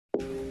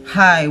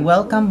Hi,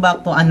 welcome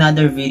back to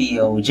another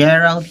video.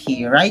 Gerald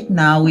here. Right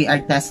now, we are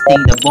testing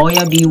the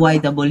Boya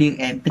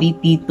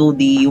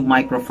BY-WM3T2-DU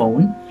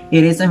microphone.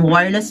 It is a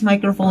wireless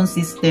microphone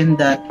system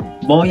that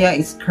Boya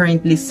is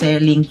currently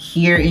selling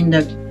here in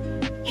the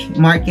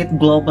market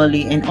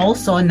globally and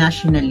also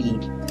nationally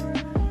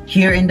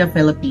here in the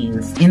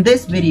Philippines. In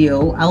this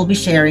video, I'll be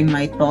sharing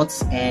my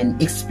thoughts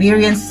and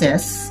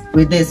experiences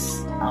with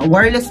this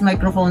wireless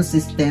microphone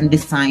system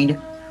designed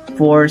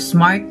for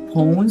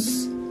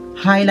smartphones,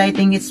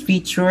 highlighting its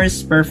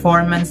features,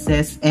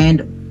 performances,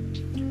 and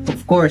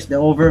of course the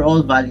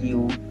overall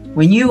value.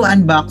 When you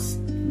unbox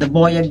the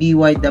Boya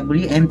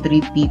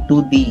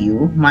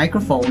BY-WM3T2-DU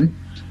microphone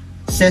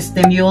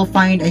system, you will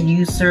find a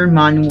user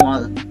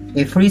manual,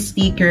 a free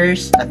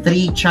stickers,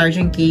 3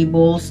 charging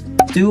cables,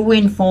 2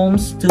 wind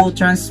foams, 2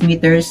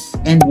 transmitters,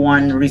 and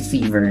 1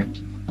 receiver.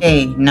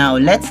 Okay, now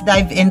let's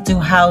dive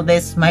into how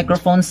this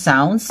microphone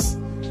sounds.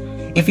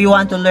 If you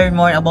want to learn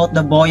more about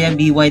the Boya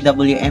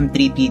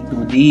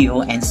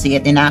BY-WM3T2-DU and see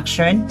it in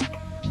action,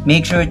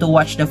 make sure to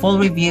watch the full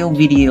review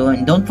video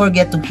and don't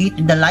forget to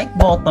hit the like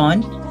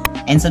button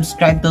and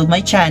subscribe to my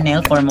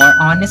channel for more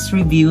honest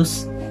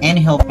reviews and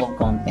helpful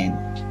content.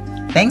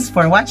 Thanks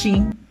for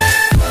watching!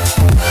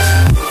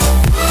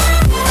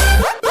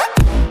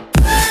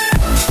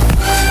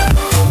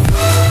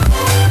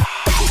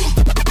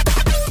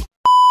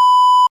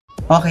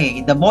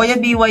 Okay, the Boya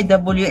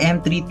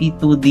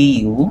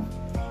BY-WM3T2-DU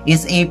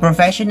is a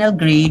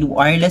professional-grade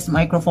wireless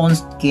microphone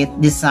kit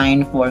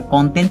designed for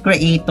content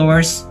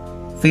creators,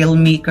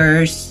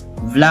 filmmakers,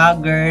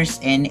 vloggers,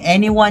 and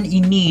anyone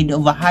in need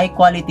of a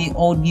high-quality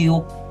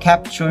audio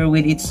capture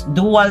with its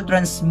dual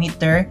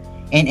transmitter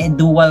and a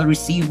dual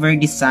receiver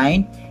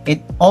design.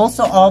 It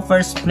also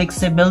offers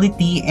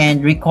flexibility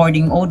and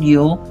recording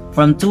audio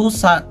from 2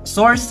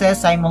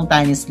 sources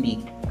simultaneously.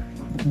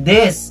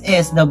 This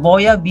is the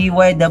Boya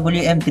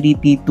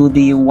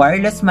BY-WM3T2-DU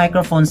wireless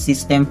microphone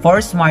system for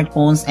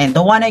smartphones, and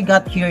the one I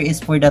got here is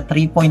for the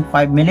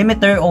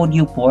 3.5mm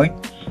audio port,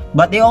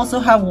 but they also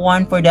have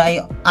one for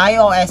the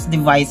iOS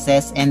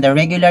devices and the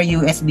regular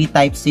USB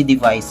Type-C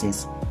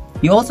devices.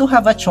 You also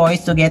have a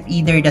choice to get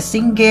either the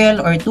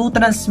single or 2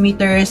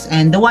 transmitters,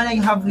 and the one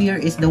I have here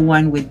is the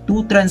one with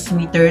 2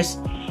 transmitters,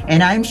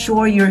 and I'm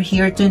sure you're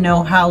here to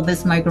know how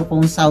this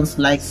microphone sounds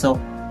like, so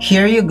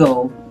here you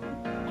go.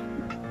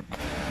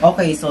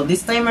 Okay, so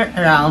this time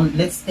around,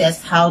 let's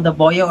test how the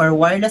Boya or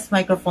wireless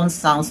microphone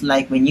sounds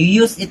like when you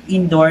use it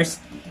indoors,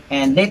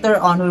 and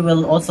later on we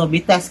will also be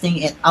testing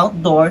it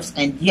outdoors.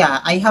 And yeah,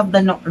 I have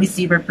the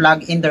receiver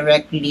plugged in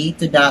directly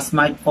to the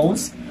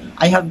smartphones.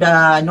 I have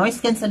the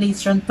noise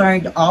cancellation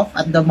turned off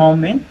at the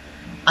moment.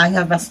 I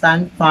have a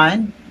stand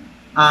fan.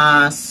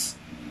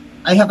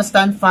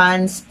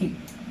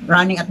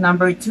 Running at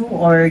number 2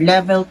 or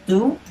level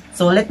 2.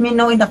 So let me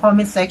know in the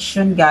comment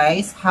section,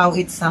 guys, how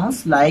it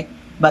sounds like.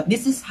 But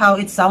this is how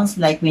it sounds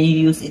like when you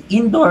use it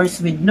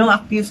indoors with no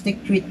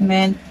acoustic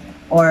treatment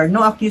or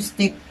no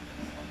acoustic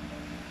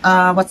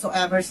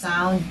whatsoever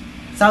sound.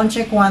 Sound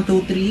check 1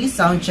 2 3,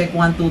 sound check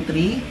 1 2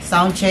 3,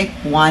 sound check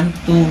 1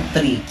 2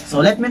 3. So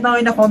let me know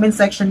in the comment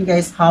section,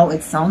 guys, how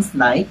it sounds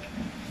like.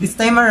 This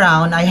time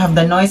around, I have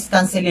the noise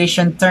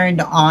cancellation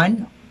turned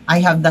on. I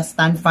have the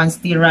stand fan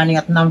still running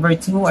at number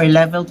 2 or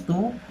level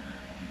 2.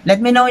 Let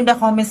me know in the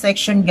comment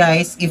section,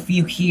 guys, if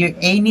you hear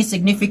any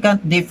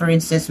significant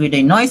differences with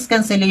the noise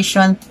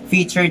cancellation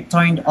feature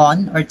turned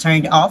on or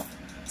turned off.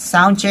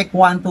 Sound check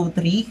 1 2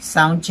 3,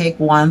 sound check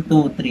 1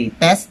 2 3,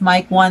 test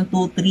mic 1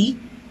 2 3,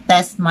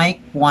 test mic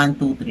 1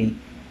 2 3.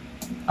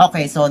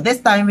 Okay, so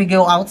this time we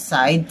go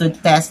outside to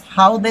test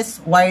how this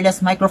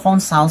wireless microphone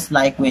sounds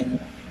like when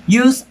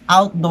used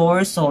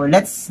outdoors. So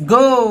let's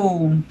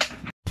go!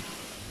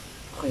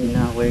 Okay,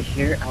 now we're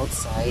here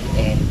outside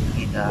and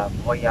with the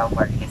Boya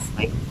wireless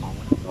microphone.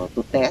 So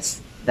to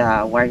test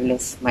the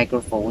wireless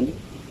microphone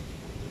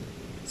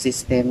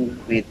system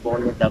with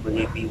Boya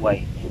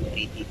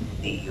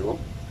WBY-3T2-DU,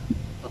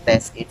 to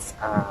test its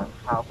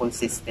how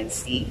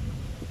consistency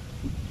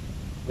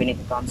when it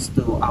comes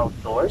to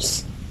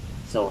outdoors.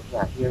 So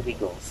yeah, here we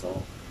go.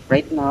 So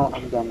right now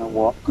I'm gonna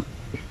walk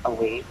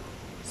away.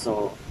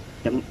 So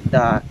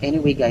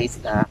anyway, guys,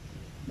 the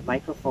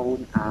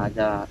microphone,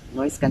 the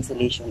noise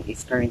cancellation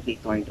is currently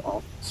turned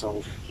off.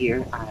 So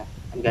here I'm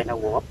gonna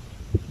walk.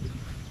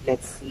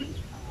 Let's see.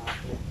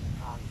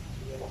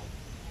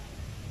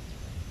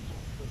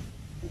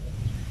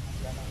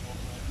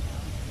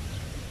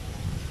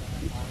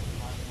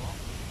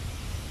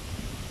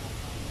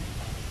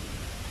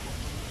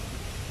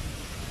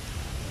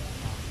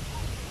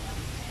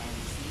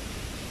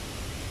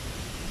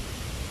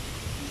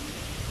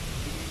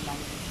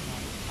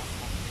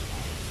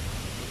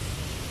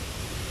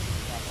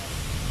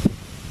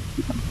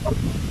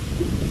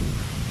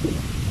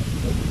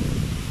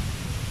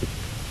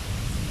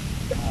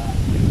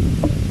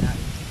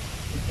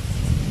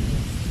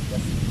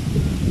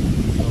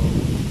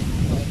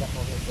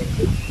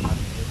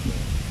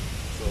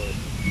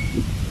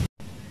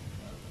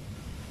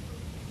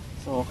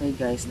 So okay,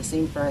 guys, the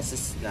same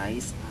process,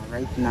 guys.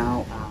 Right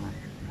now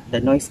the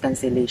noise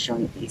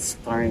cancellation is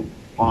turned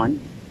on.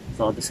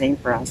 So the same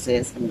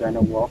process, I'm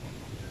gonna walk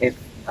if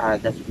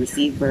the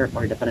receiver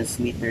or the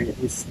transmitter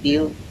will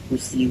still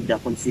receive the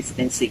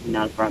consistent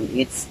signal from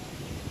its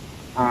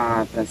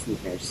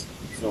transmitters.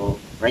 So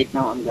right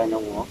now I'm gonna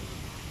walk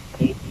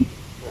 80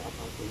 for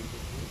about 20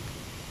 feet.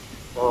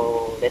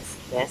 So let's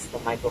test the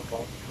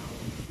microphone.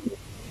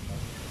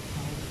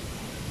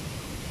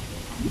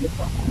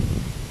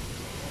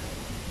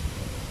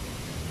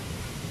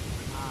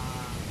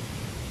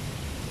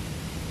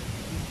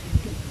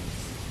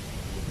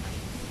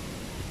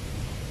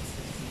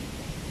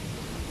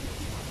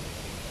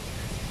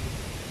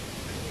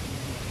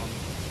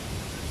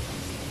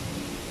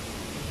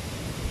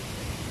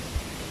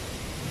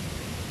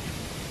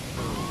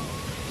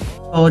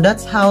 So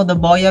that's how the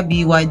Boya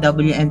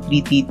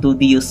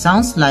BY-WM3T2-DU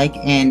sounds like,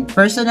 and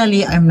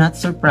personally I'm not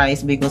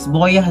surprised because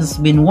Boya has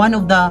been one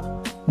of the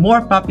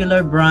more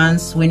popular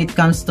brands when it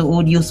comes to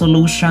audio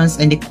solutions,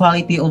 and the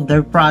quality of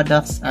their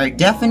products are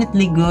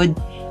definitely good.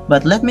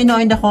 But let me know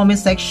in the comment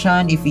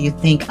section if you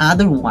think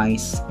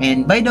otherwise.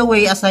 And by the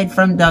way, aside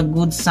from the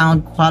good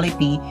sound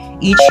quality,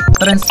 each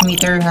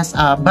transmitter has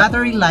a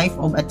battery life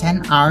of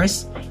 10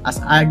 hours as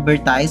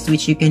advertised,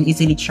 which you can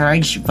easily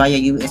charge via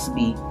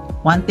USB.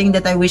 One thing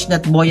that I wish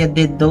that Boya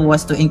did though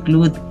was to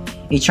include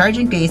a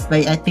charging case,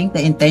 but I think the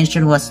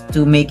intention was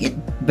to make it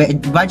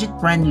budget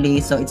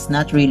friendly, so it's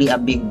not really a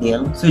big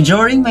deal. So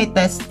during my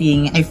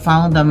testing, I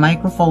found the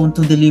microphone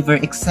to deliver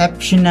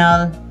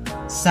exceptional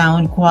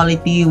sound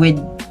quality with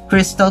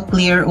crystal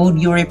clear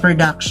audio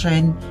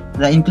reproduction.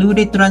 The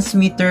included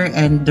transmitter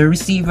and the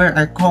receiver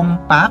are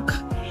compact,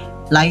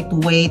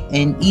 lightweight,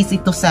 and easy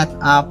to set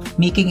up,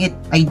 making it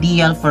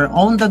ideal for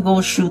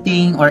on-the-go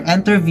shooting or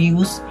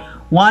interviews.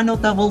 One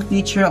notable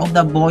feature of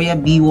the Boya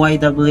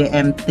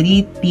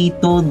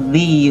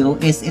BY-WM3T2-DU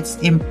is its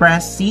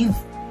impressive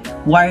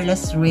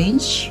wireless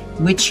range,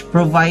 which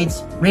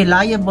provides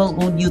reliable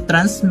audio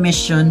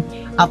transmission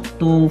up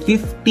to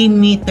 50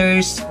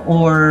 meters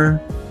or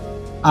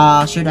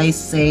should I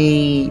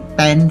say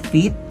 10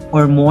 feet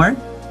or more,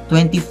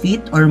 20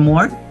 feet or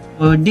more.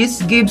 So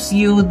this gives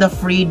you the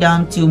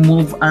freedom to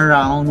move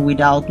around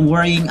without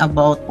worrying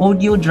about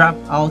audio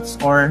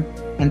dropouts or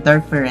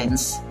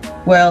interference.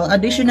 Well,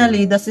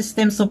 additionally, the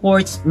system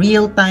supports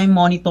real-time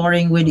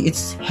monitoring with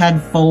its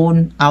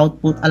headphone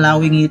output,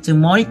 allowing you to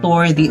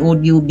monitor the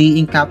audio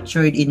being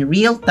captured in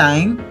real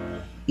time,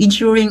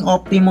 ensuring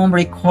optimum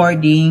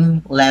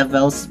recording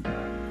levels.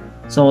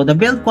 So, the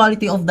build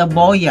quality of the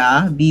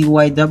Boya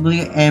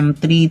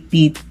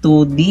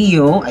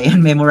BY-WM3T2-DU,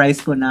 ayan,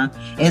 memorize ko na,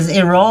 is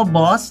a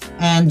robust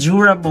and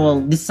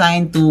durable,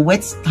 designed to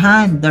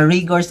withstand the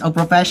rigors of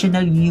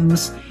professional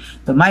use.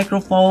 The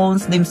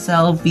microphones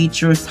themselves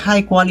features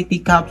high-quality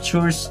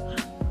captures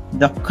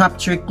that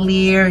capture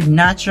clear,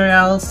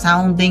 natural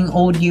sounding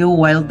audio,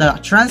 while the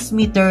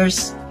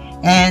transmitters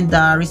and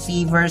the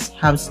receivers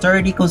have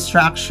sturdy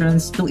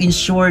constructions to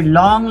ensure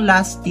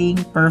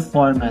long-lasting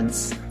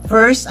performance.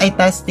 First, I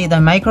tested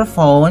the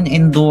microphone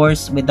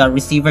indoors with the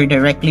receiver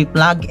directly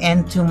plugged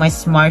into my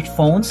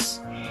smartphones,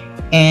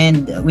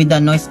 and with the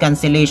noise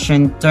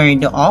cancellation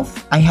turned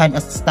off. I had a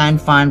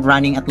stand fan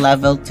running at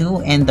level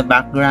 2 in the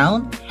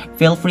background.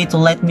 Feel free to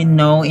let me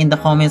know in the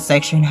comment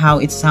section how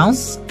it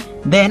sounds.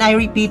 Then I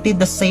repeated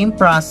the same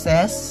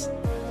process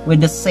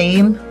with the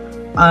same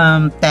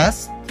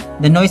test.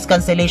 The noise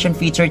cancellation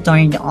feature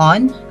turned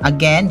on.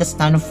 Again, the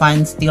stand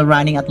fan still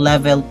running at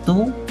level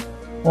 2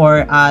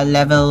 or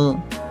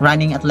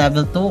running at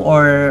level 2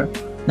 or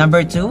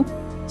number 2.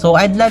 So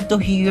I'd love to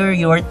hear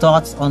your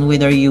thoughts on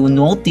whether you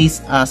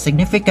noticed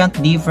significant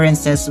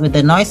differences with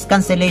the noise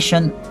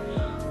cancellation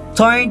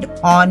turned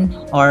on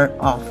or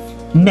off.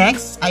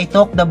 Next, I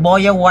took the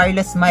Boya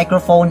wireless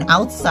microphone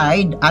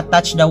outside,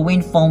 attached the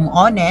wind foam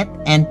on it,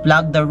 and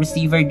plugged the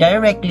receiver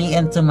directly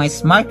into my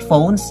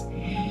smartphones.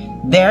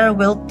 There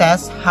we'll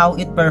test how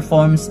it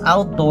performs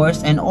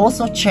outdoors and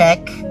also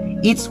check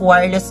its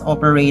wireless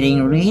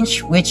operating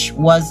range, which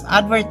was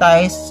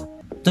advertised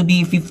to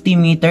be 50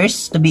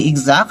 meters to be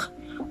exact,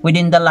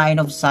 within the line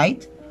of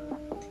sight.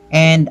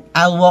 And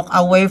I'll walk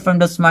away from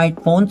the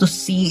smartphone to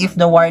see if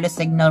the wireless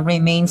signal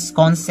remains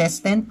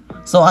consistent.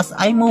 So as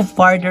I move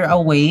farther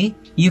away,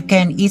 you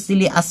can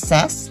easily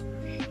assess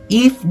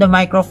if the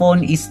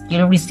microphone is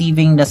still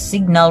receiving the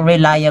signal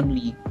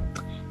reliably.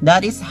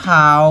 That is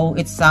how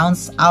it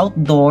sounds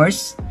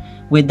outdoors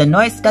with the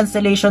noise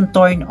cancellation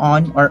turned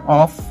on or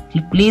off.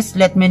 Please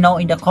let me know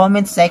in the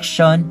comment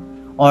section,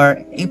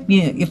 or if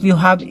you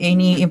have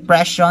any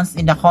impressions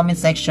in the comment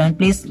section,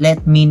 please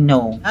let me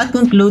know. That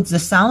concludes the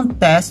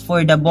sound test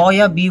for the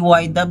Boya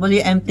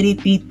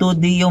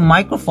BY-WM3T2-DU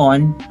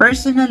microphone.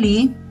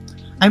 Personally,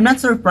 I'm not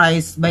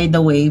surprised, by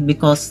the way,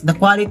 because the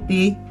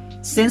quality,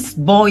 since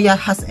Boya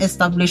has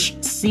established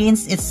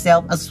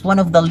itself as one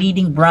of the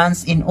leading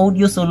brands in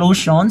audio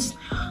solutions,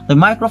 the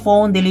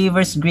microphone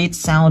delivers great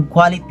sound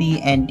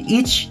quality, and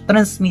each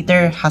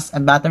transmitter has a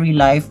battery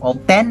life of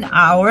 10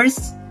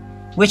 hours,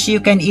 which you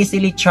can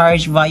easily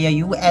charge via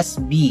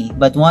USB.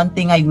 But one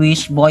thing I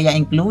wish Boya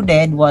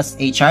included was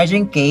a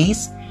charging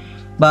case.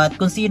 but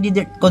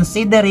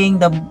considering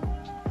the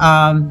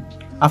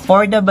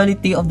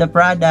affordability of the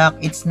product,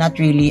 it's not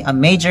really a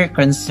major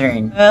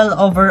concern. Well,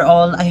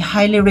 overall, I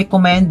highly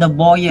recommend the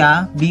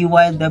Boya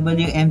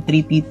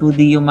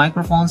BY-WM3T2-DU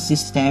microphone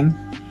system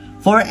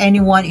for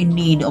anyone in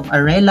need of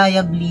a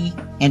reliably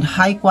and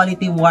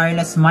high-quality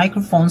wireless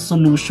microphone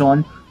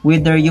solution,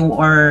 whether you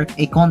are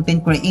a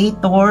content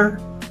creator,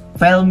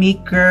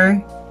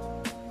 filmmaker,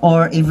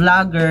 or a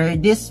vlogger.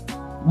 This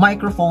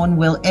microphone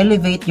will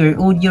elevate your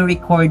audio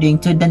recording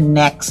to the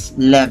next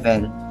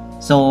level.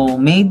 So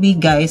maybe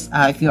guys,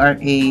 if you are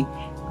a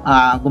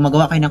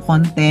gumagawa kayo ng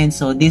content,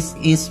 so this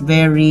is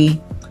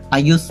very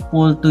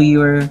useful to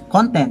your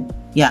content.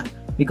 Yeah,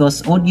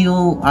 because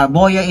audio,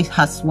 Boya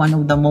has one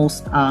of the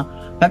most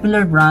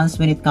popular brands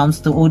when it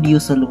comes to audio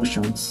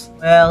solutions.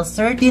 Well,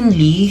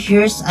 certainly,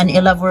 here's an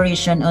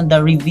elaboration on the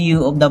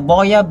review of the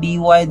Boya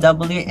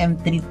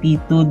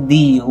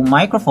BY-WM3T2-DU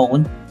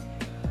microphone.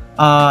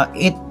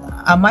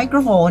 A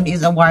microphone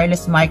is a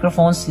wireless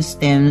microphone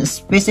system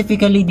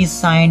specifically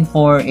designed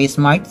for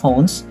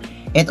smartphones.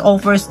 It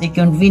offers a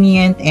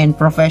convenient and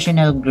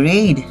professional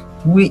grade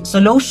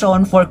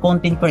solution for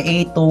content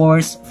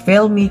creators,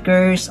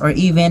 filmmakers, or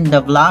even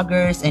the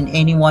vloggers and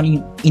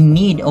anyone in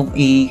need of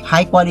a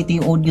high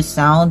quality audio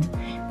sound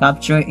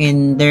capture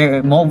in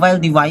their mobile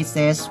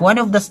devices. One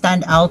of the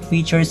standout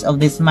features of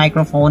this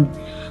microphone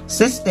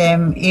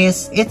system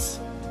is its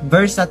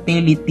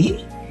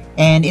versatility,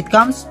 and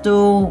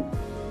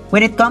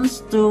when it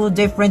comes to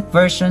different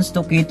versions to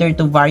cater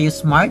to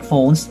various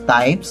smartphones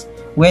types,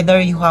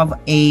 whether you have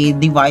a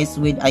device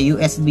with a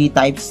USB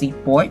Type-C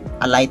port,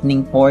 a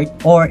Lightning port,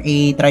 or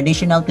a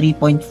traditional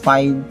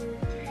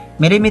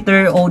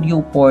 3.5mm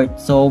audio port,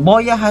 so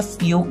Boya has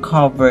you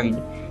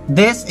covered.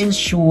 This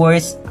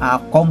ensures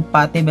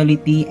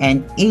compatibility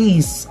and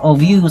ease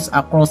of use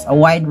across a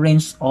wide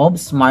range of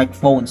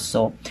smartphones.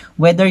 So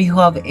whether you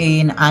have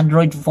an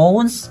Android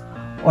phones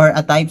or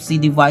a Type-C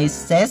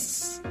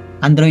devices,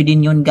 Android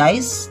din yun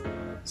guys.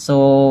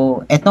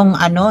 So, itong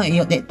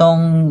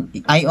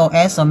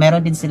iOS, so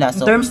meron din sila. So,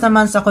 in terms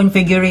naman sa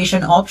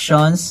configuration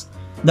options,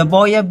 the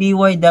Boya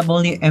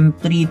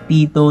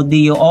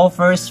BY-WM3T2-DU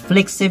offers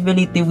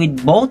flexibility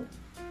with both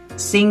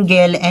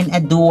single and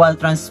a dual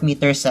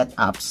transmitter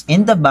setups.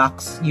 In the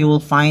box, you will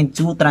find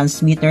 2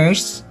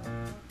 transmitters,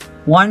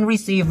 1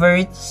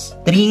 receiver,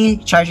 3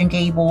 charging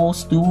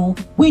cables, 2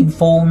 wind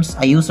foams,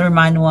 a user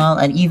manual,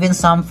 and even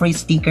some free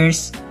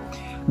stickers.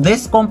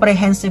 This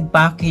comprehensive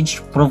package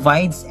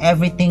provides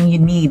everything you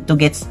need to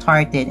get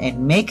started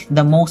and make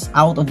the most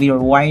out of your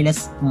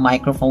wireless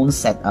microphone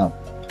setup.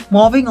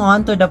 Moving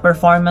on to the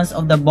performance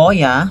of the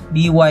Boya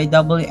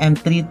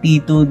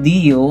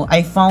BY-WM3T2-DU,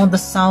 I found the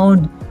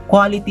sound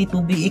quality to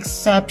be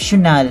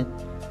exceptional.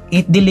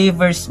 It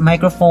delivers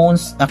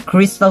microphones a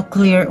crystal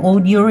clear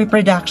audio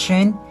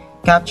reproduction,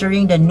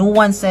 capturing the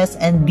nuances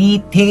and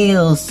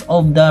details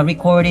of the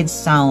recorded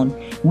sound.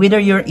 Whether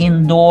you're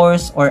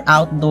indoors or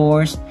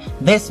outdoors,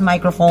 this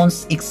microphone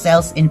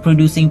excels in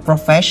producing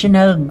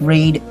professional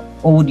grade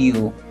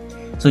audio.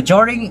 So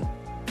during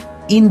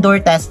indoor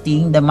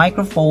testing, the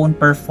microphone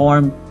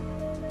performed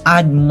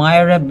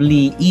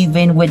admirably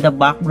even with the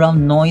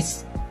background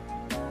noise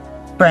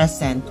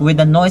present, with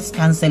the noise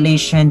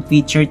cancellation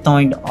feature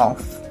turned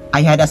off.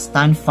 I had a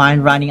stand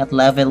fan running at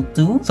level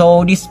 2.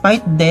 So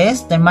despite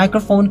this, the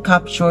microphone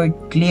captured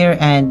clear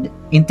and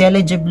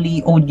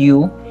intelligibly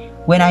audio.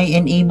 When I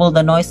enabled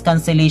the noise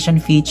cancellation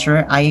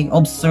feature, I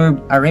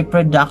observed a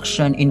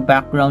reproduction in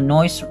background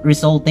noise,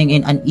 resulting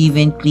in an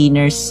even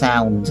cleaner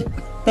sound.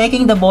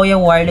 Taking the Boya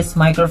wireless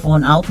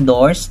microphone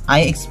outdoors,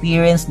 I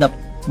experienced the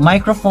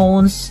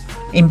microphone's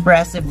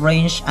impressive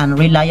range and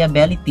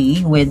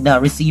reliability with the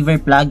receiver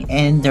plugged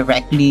in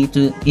directly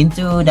into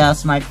my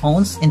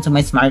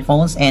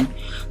smartphones, and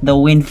the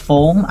wind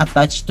foam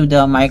attached to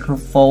the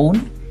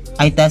microphone.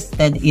 I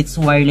tested its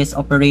wireless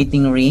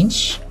operating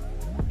range,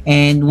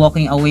 and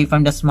walking away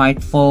from the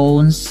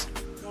smartphones,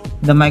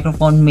 the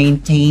microphone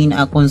maintained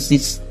a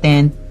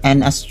consistent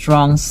and a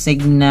strong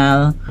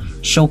signal,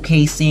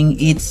 showcasing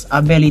its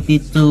ability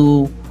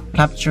to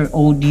capture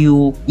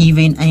audio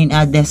even in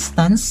a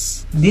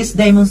distance. This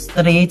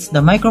demonstrates the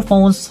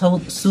microphone's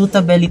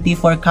suitability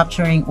for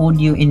capturing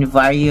audio in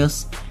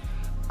various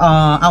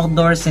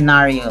outdoor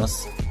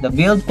scenarios. The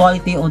build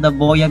quality of the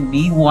Boya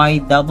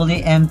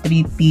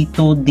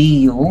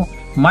BY-WM3T2-DU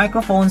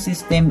microphone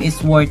system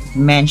is worth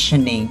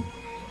mentioning.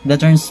 The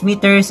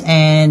transmitters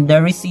and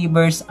the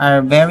receivers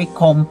are very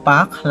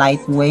compact,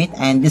 lightweight,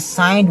 and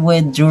designed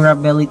with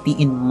durability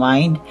in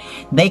mind.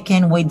 They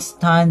can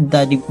withstand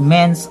the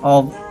demands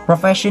of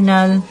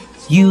professional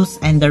use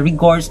and the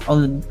rigors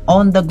of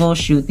on-the-go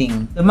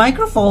shooting. The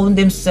microphone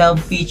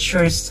themselves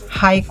features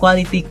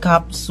high-quality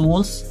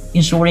capsules,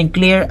 ensuring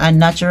clear and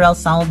natural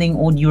sounding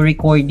audio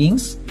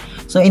recordings.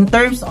 So in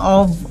terms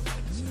of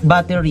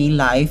battery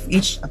life,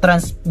 each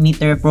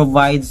transmitter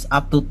provides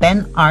up to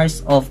 10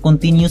 hours of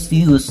continuous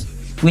use,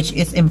 which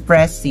is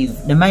impressive.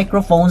 The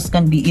microphones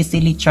can be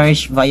easily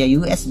charged via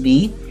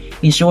USB,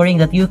 ensuring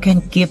that you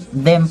can keep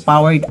them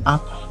powered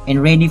up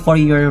and ready for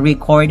your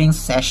recording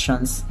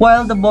sessions.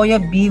 While the Boya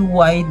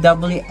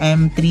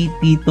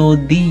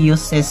BY-WM3T2-DU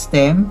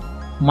system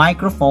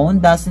microphone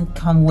doesn't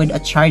come with a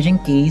charging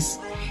case,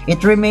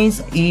 it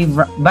remains a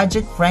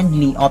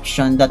budget-friendly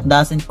option that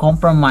doesn't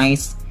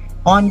compromise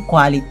on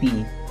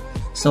quality.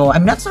 So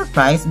I'm not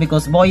surprised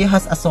because Boya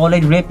has a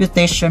solid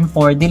reputation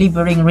for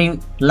delivering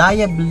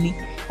reliable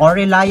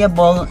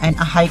and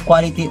a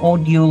high-quality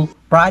audio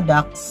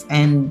products,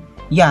 and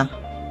yeah,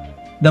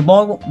 the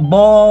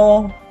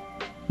Boya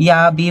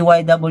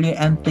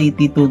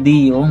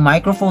BY-WM3T2-DU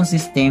microphone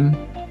system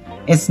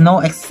is no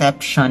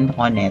exception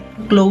on it.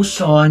 In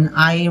conclusion,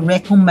 I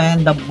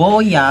recommend the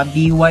Boya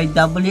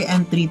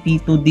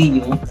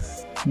BY-WM3T2-DU.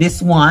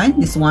 This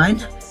one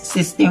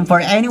system for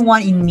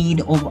anyone in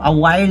need of a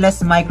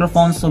wireless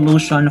microphone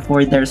solution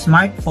for their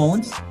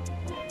smartphones.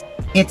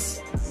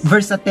 Its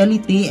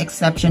versatility,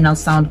 exceptional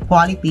sound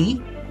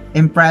quality,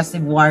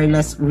 impressive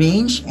wireless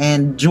range,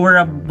 and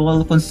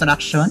durable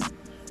construction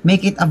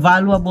make it a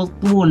valuable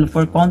tool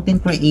for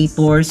content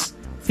creators,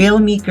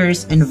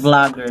 filmmakers, and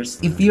vloggers.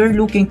 If you're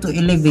looking to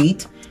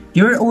elevate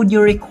your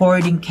audio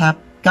recording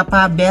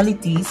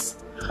capabilities,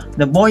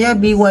 the Boya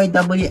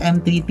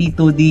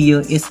BY-WM3T2-DU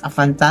is a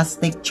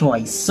fantastic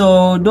choice.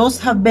 So those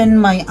have been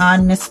my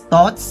honest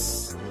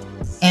thoughts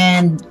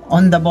and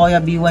on the Boya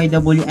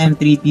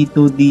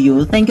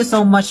BY-WM3T2-DU. Thank you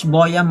so much,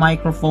 Boya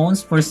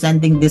Microphones, for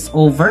sending this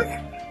over.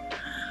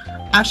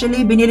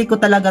 Actually, binili ko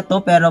talaga to,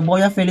 pero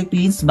Boya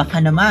Philippines,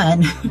 baka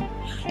naman.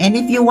 And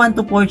if you want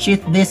to purchase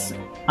this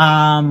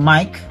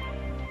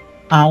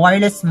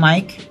wireless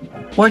mic,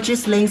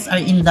 purchase links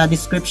are in the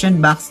description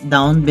box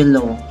down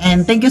below.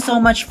 And thank you so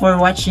much for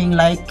watching.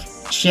 Like,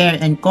 share,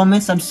 and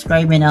comment,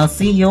 subscribe, and I'll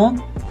see you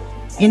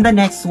in the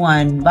next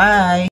one. Bye!